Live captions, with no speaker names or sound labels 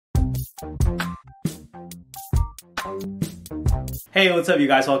Hey, what's up you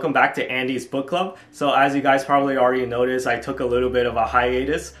guys? Welcome back to Andy's Book Club. So as you guys probably already noticed, I took a little bit of a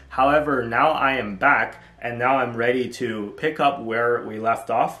hiatus. However, now I am back and now I'm ready to pick up where we left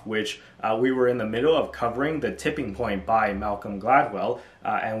off, which we were in the middle of covering The Tipping Point by Malcolm Gladwell,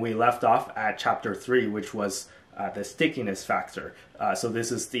 and we left off at chapter 3, which was the stickiness factor. So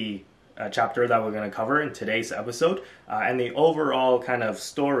this is the chapter that we're going to cover in today's episode, and the overall kind of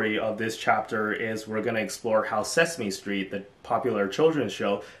story of this chapter is we're going to explore how Sesame Street, the popular children's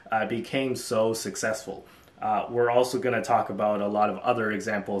show, became so successful. We're also going to talk about a lot of other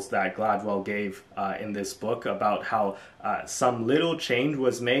examples that Gladwell gave in this book about how some little change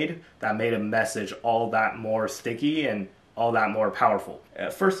was made that made a message all that more sticky and all that more powerful.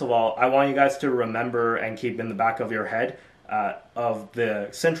 First of all, I want you guys to remember and keep in the back of your head of the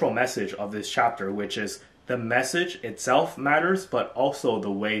central message of this chapter, which is the message itself matters, but also the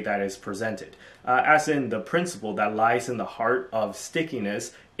way that is presented. As in, the principle that lies in the heart of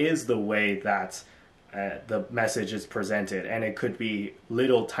stickiness is the way that the message is presented, and it could be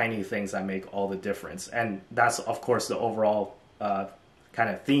little tiny things that make all the difference. And that's, of course, the overall kind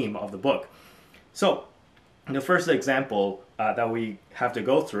of theme of the book. So the first example that we have to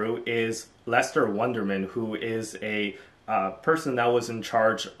go through is Lester Wunderman, who is a person that was in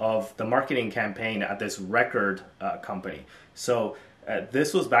charge of the marketing campaign at this record company. So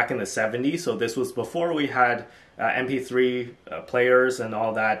this was back in the 70s, so this was before we had MP3 players and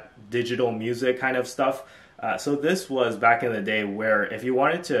all that digital music kind of stuff. So this was back in the day where if you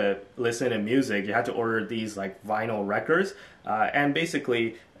wanted to listen to music, you had to order these like vinyl records, and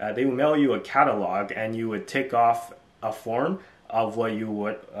basically they would mail you a catalog and you would tick off a form of what you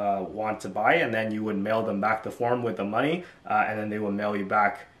would want to buy, and then you would mail them back the form with the money, and then they would mail you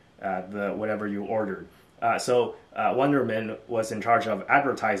back the whatever you ordered. So Wunderman was in charge of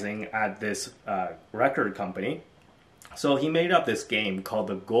advertising at this record company. So he made up this game called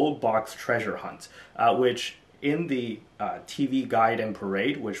the Gold Box Treasure Hunt, which in the TV Guide and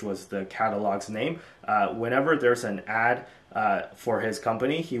Parade, which was the catalog's name, whenever there's an ad for his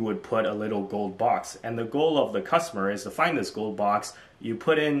company, he would put a little gold box. And the goal of the customer is to find this gold box. You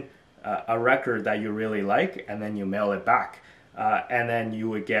put in a record that you really like, and then you mail it back. And then you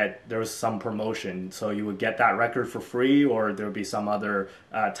would get, there was some promotion. So you would get that record for free, or there would be some other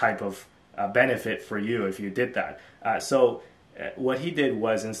type of benefit for you if you did that. So what he did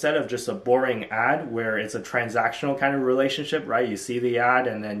was, instead of just a boring ad where it's a transactional kind of relationship, right? You see the ad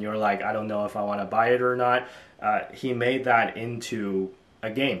and then you're like, I don't know if I want to buy it or not. He made that into a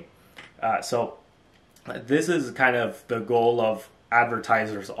game. So this is kind of the goal of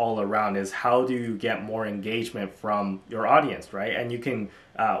advertisers all around, is how do you get more engagement from your audience, right? And you can,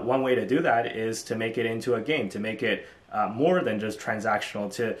 one way to do that is to make it into a game, to make it more than just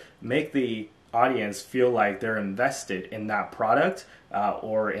transactional, to make the audience feel like they're invested in that product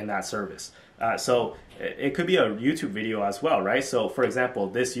or in that service. So it could be a YouTube video as well, right? So for example,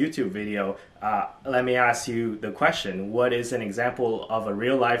 this YouTube video, let me ask you the question: what is an example of a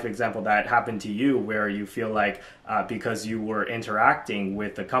real life example that happened to you where you feel like because you were interacting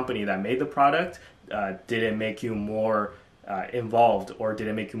with the company that made the product, did it make you more involved, or did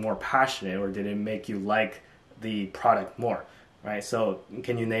it make you more passionate, or did it make you like the product more? Right, so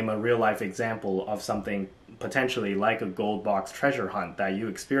can you name a real life example of something potentially like a gold box treasure hunt that you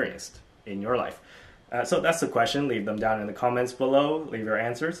experienced in your life? So that's the question. Leave them down in the comments below. Leave your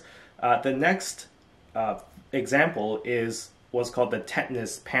answers. The next example was called the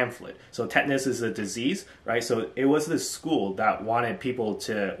tetanus pamphlet. So tetanus is a disease, right? So it was this school that wanted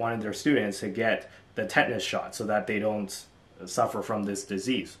their students to get the tetanus shot so that they don't suffer from this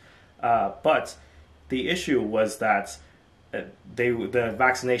disease. But the issue was that the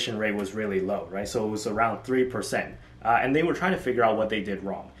vaccination rate was really low, right? So it was around 3%, and they were trying to figure out what they did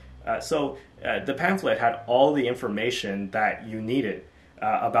wrong. So the pamphlet had all the information that you needed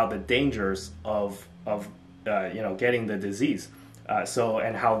about the dangers of getting the disease,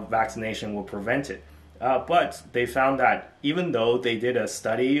 and how vaccination will prevent it. But they found that even though they did a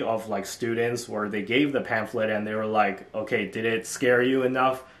study of like students where they gave the pamphlet and they were like, okay, did it scare you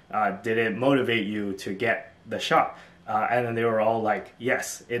enough? Did it motivate you to get the shot? And then they were all like,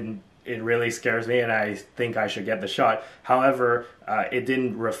 yes, it really scares me and I think I should get the shot. However, it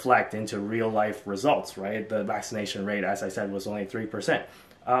didn't reflect into real life results, right? The vaccination rate, as I said, was only 3%.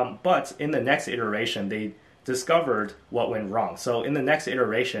 But in the next iteration, they discovered what went wrong. So in the next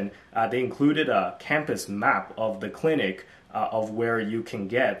iteration, they included a campus map of the clinic of where you can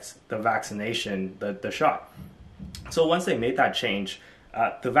get the vaccination, the shot. So once they made that change,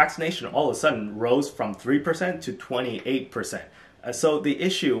 the vaccination all of a sudden rose from 3% to 28%. So the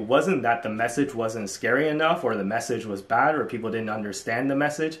issue wasn't that the message wasn't scary enough or the message was bad or people didn't understand the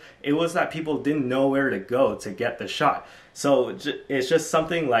message. It was that people didn't know where to go to get the shot. So it's just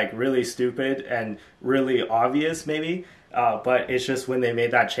something like really stupid and really obvious maybe, but it's just when they made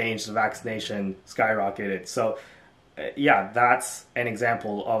that change, the vaccination skyrocketed. So yeah, that's an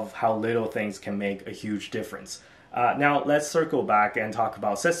example of how little things can make a huge difference. Now let's circle back and talk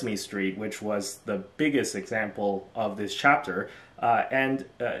about Sesame Street, which was the biggest example of this chapter.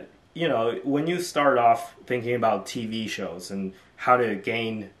 You know, when you start off thinking about TV shows and how to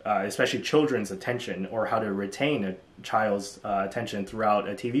gain, especially children's attention, or how to retain a child's attention throughout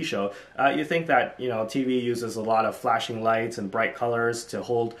a TV show, you think that, you know, TV uses a lot of flashing lights and bright colors to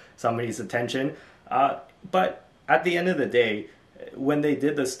hold somebody's attention. But at the end of the day, when they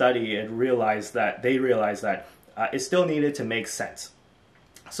did the study, they realized that it still needed to make sense.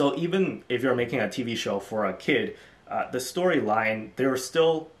 So even if you're making a TV show for a kid, the storyline,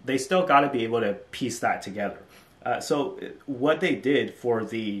 they still got to be able to piece that together. So what they did for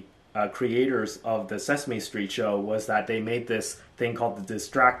the creators of the Sesame Street show was that they made this thing called the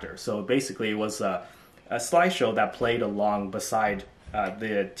distractor. So basically it was a slideshow that played along beside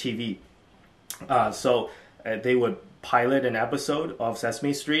the TV. They would pilot an episode of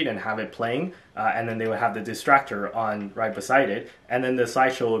Sesame Street and have it playing, and then they would have the distractor on right beside it, and then the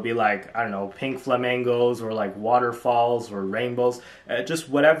slideshow would be like, I don't know, pink flamingos or like waterfalls or rainbows, just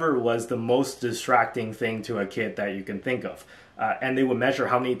whatever was the most distracting thing to a kid that you can think of. And they would measure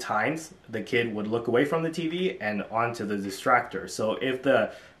how many times the kid would look away from the TV and onto the distractor. So if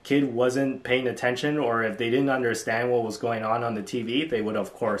the kid wasn't paying attention or if they didn't understand what was going on the TV, they would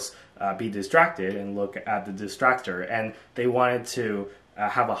of course be distracted and look at the distractor. And they wanted to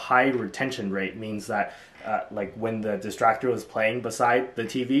have a high retention rate, means that like when the distractor was playing beside the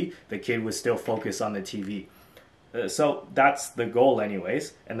TV, the kid was still focused on the TV. So that's the goal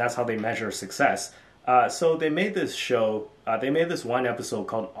anyways, and that's how they measure success. So they made this show, they made this one episode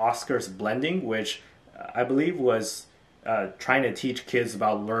called Oscar's Blending, which I believe was trying to teach kids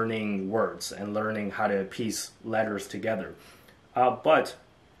about learning words and learning how to piece letters together. But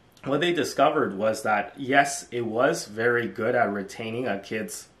what they discovered was that, yes, it was very good at retaining a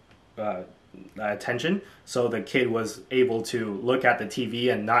kid's attention. So the kid was able to look at the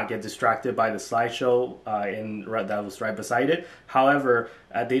TV and not get distracted by the slideshow that was right beside it. However,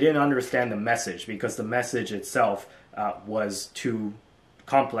 they didn't understand the message because the message itself was too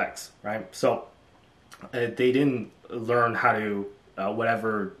complex, right? So they didn't learn how to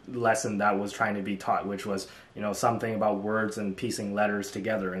whatever lesson that was trying to be taught, which was, you know, something about words and piecing letters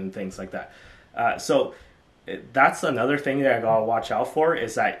together and things like that. So that's another thing that I gotta watch out for,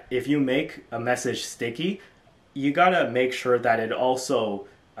 is that if you make a message sticky, you gotta make sure that it also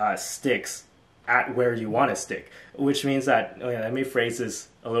sticks at where you want to stick, which means that, let me phrase this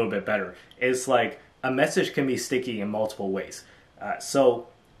a little bit better. It's like a message can be sticky in multiple ways. So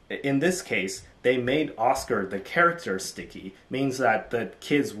in this case, they made Oscar the character sticky, means that the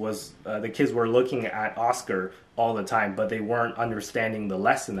kids were looking at Oscar all the time, but they weren't understanding the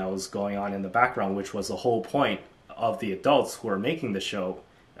lesson that was going on in the background, which was the whole point of the adults who are making the show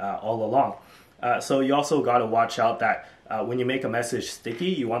all along. So you also got to watch out that when you make a message sticky,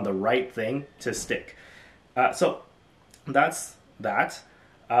 you want the right thing to stick. So that's that.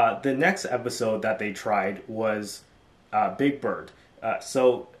 The next episode that they tried was Big Bird.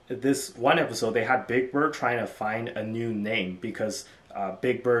 So this one episode, they had Big Bird trying to find a new name because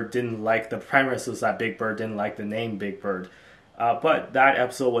Big Bird didn't like, the premise was that Big Bird didn't like the name Big Bird. But that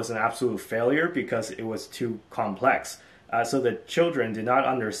episode was an absolute failure because it was too complex. So the children did not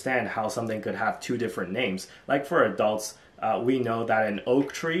understand how something could have two different names. Like for adults, we know that an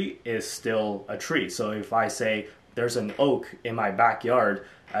oak tree is still a tree. So if I say there's an oak in my backyard,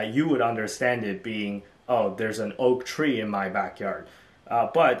 you would understand it being, oh, there's an oak tree in my backyard.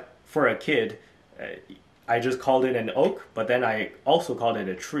 But for a kid, I just called it an oak, but then I also called it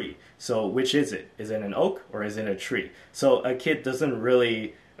a tree. So which is it? Is it an oak or is it a tree? So a kid doesn't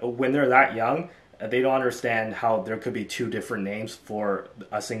really, when they're that young, they don't understand how there could be two different names for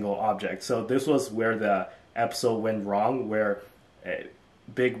a single object. So this was where the episode went wrong, where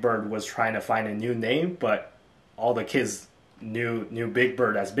Big Bird was trying to find a new name, but all the kids knew Big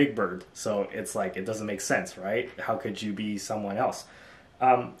Bird as Big Bird. So it's like, it doesn't make sense, right? How could you be someone else?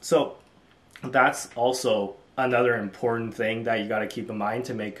 So that's also another important thing that you got to keep in mind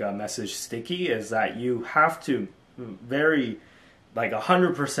to make a message sticky, is that you have to very, like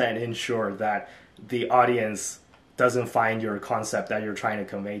 100% ensure that the audience doesn't find your concept that you're trying to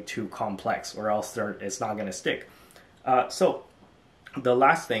convey too complex, or else it's not going to stick. So the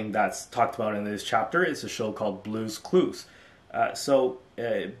last thing that's talked about in this chapter is a show called Blue's Clues.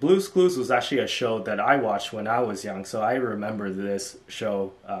 Blue's Clues was actually a show that I watched when I was young, so I remember this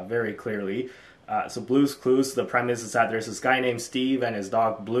show very clearly. So Blue's Clues, the premise is that there's this guy named Steve and his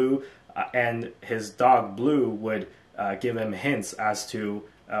dog Blue, and his dog Blue would give him hints as to,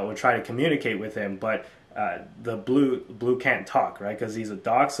 would try to communicate with him, but the Blue can't talk, right? Because he's a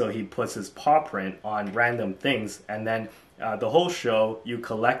dog, so he puts his paw print on random things, and then the whole show, you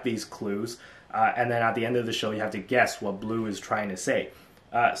collect these clues, and then at the end of the show, you have to guess what Blue is trying to say.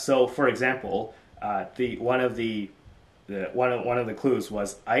 So, for example, one of the clues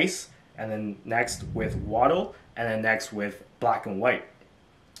was ice, and then next with waddle, and then next with black and white.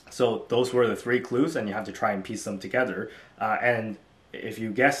 So those were the 3 clues, and you have to try and piece them together. And if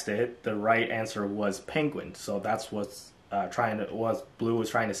you guessed it, the right answer was penguin. So that's what Blue was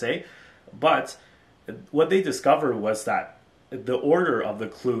trying to say. But what they discovered was that the order of the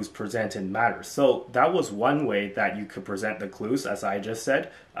clues presented matters. So that was one way that you could present the clues, as I just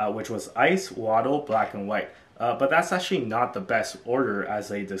said, which was ice, waddle, black and white. But that's actually not the best order, as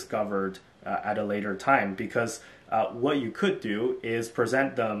they discovered at a later time, because what you could do is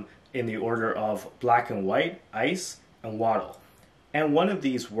present them in the order of black and white, ice, and waddle. And one of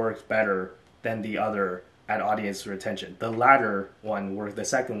these worked better than the other at audience retention. The latter one worked, the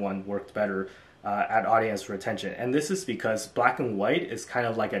second one worked better at audience retention. And this is because black and white is kind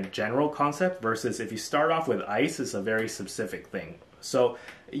of like a general concept, versus if you start off with ice, it's a very specific thing. So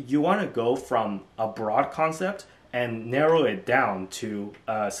you want to go from a broad concept and narrow it down to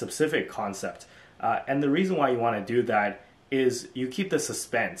a specific concept. And the reason why you want to do that is you keep the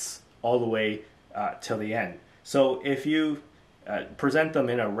suspense all the way till the end. So if you present them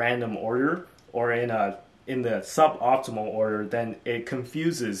in a random order or in the suboptimal order, then it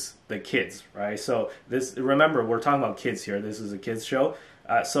confuses the kids, right? So remember, we're talking about kids here. This is a kids show.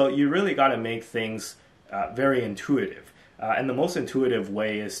 So you really got to make things very intuitive. And the most intuitive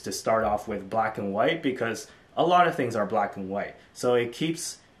way is to start off with black and white, because a lot of things are black and white. So it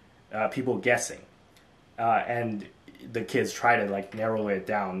keeps people guessing. And the kids try to like narrow it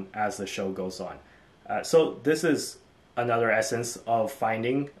down as the show goes on. So this is another essence of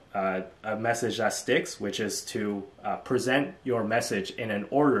finding a message that sticks, which is to present your message in an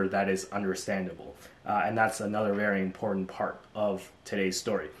order that is understandable. And that's another very important part of today's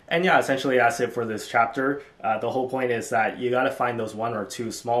story. And yeah, essentially that's it for this chapter. The whole point is that you got to find those 1 or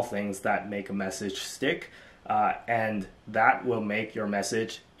 2 small things that make a message stick, and that will make your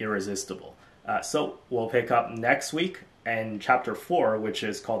message irresistible. So we'll pick up next week in chapter 4, which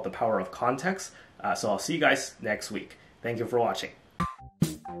is called The Power of Context. So I'll see you guys next week. Thank you for watching.